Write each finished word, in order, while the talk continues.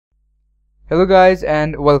Hello guys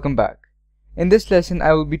and welcome back. In this lesson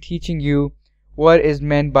I will be teaching you what is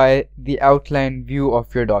meant by the outline view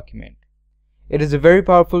of your document. It is a very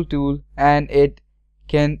powerful tool and it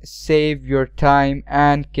can save your time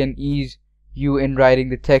and can ease you in writing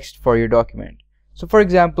the text for your document. So for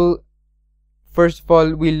example, first of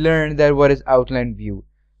all we learn that what is outline view.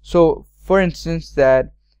 So for instance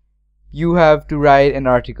that you have to write an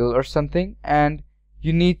article or something and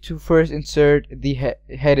you need to first insert the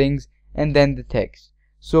headings and then the text.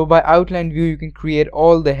 So by outline view you can create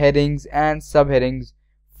all the headings and subheadings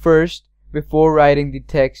first before writing the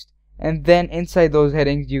text, and then inside those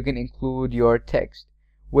headings you can include your text,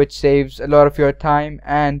 which saves a lot of your time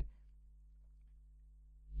and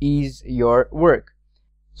ease your work.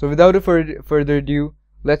 So without further ado,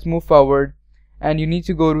 let's move forward, and you need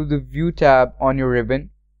to go to the View tab on your ribbon,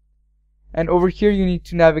 and over here you need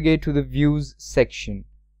to navigate to the Views section.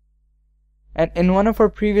 And in one of our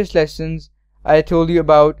previous lessons I told you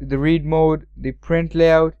about the read mode, the print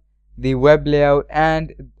layout, the web layout,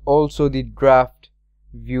 and also the draft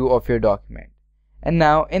view of your document. And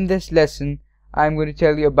now in this lesson I'm going to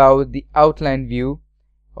tell you about the outline view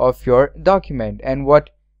of your document and what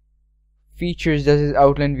features does this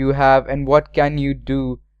outline view have and what can you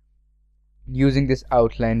do using this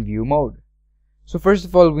outline view mode. So first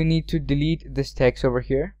of all we need to delete this text over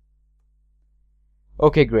here.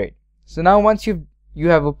 Okay, great. So now once you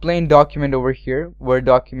have a plain document over here, Word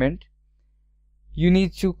document, you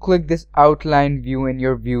need to click this outline view in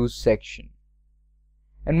your views section.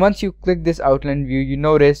 And once you click this outline view, you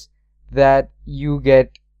notice that you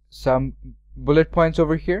get some bullet points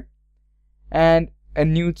over here and a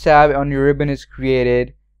new tab on your ribbon is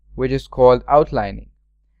created which is called outlining.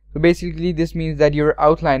 So basically this means that you're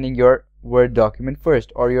outlining your Word document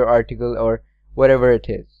first, or your article, or whatever it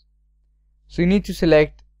is. So you need to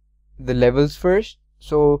select the levels first.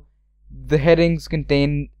 So the headings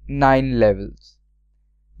contain 9 levels.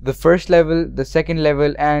 The first level, the second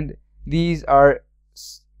level, and these are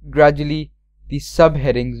gradually the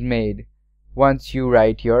subheadings made once you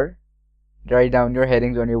write down your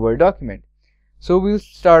headings on your Word document. So we'll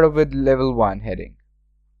start off with level 1 heading,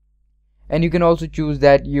 and you can also choose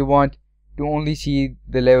that you want to only see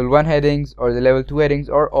the level 1 headings or the level 2 headings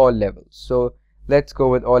or all levels. So let's go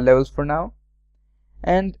with all levels for now.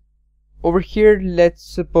 And over here let's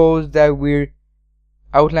suppose that we're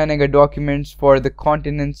outlining our documents for the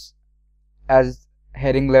continents as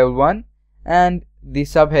heading level 1, and the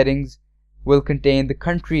subheadings will contain the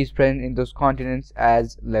countries present in those continents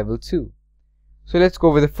as level 2. So let's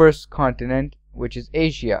go with the first continent, which is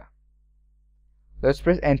Asia. Let's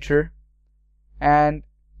press enter and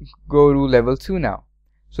go to level 2 now.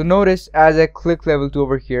 So notice as I click level 2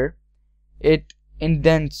 over here, it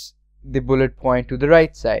indents the bullet point to the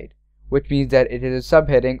right side, which means that it is a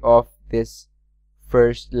subheading of this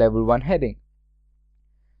first level 1 heading.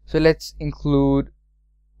 So let's include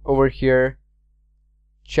over here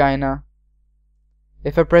China.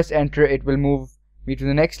 If I press enter, it will move me to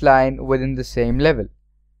the next line within the same level.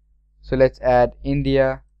 So let's add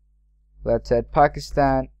India, let's add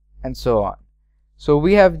Pakistan, and so on. So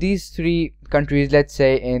we have these 3 countries, let's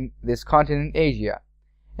say, in this continent Asia.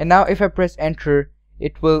 And now if I press enter,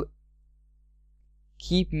 it will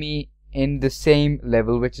keep me in the same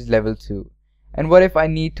level, which is level 2. And what if I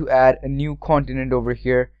need to add a new continent over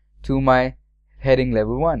here to my heading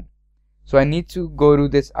level 1? So I need to go to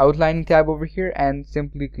this outlining tab over here and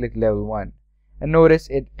simply click level 1. And notice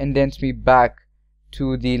it indents me back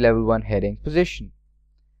to the level 1 heading position.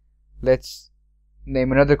 Let's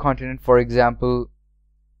name another continent, for example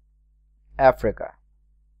Africa.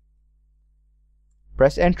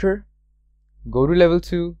 Press enter, go to level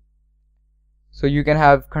 2. So you can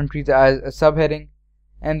have countries as a subheading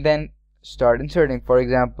and then start inserting. For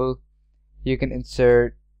example, you can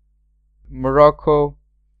insert Morocco,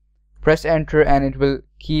 press enter, and it will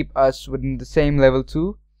keep us within the same level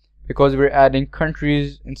 2 because we're adding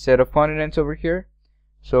countries instead of continents over here.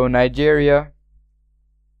 So Nigeria,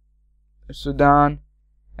 Sudan,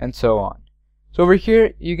 and so on. So over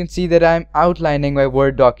here you can see that I'm outlining my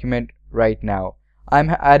Word document right now. I'm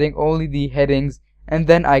adding only the headings, and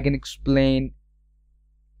then I can explain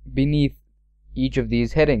beneath each of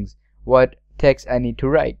these headings what text I need to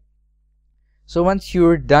write. So once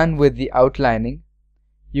you're done with the outlining,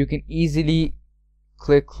 you can easily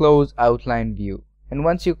click close outline view. And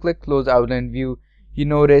once you click close outline view, you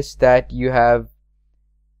notice that you have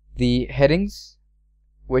the headings,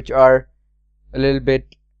 which are a little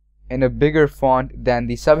bit in a bigger font than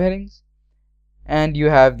the subheadings, and you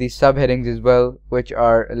have the subheadings as well, which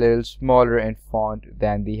are a little smaller in font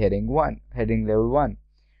than the heading level 1.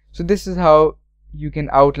 So this is how you can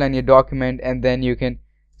outline your document, and then you can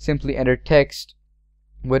simply enter text,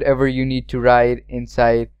 whatever you need to write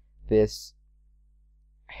inside this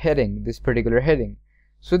heading, this particular heading.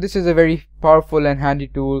 So this is a very powerful and handy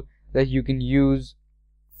tool that you can use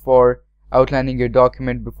for outlining your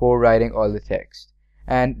document before writing all the text.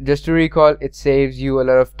 And just to recall, it saves you a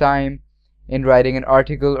lot of time in writing an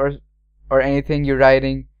article or anything you're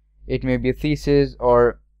writing. It may be a thesis,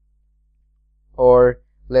 or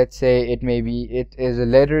let's say it is a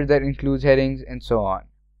letter that includes headings, and so on.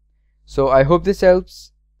 So I hope this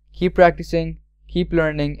helps. Keep practicing, keep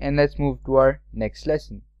learning, and let's move to our next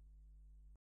lesson.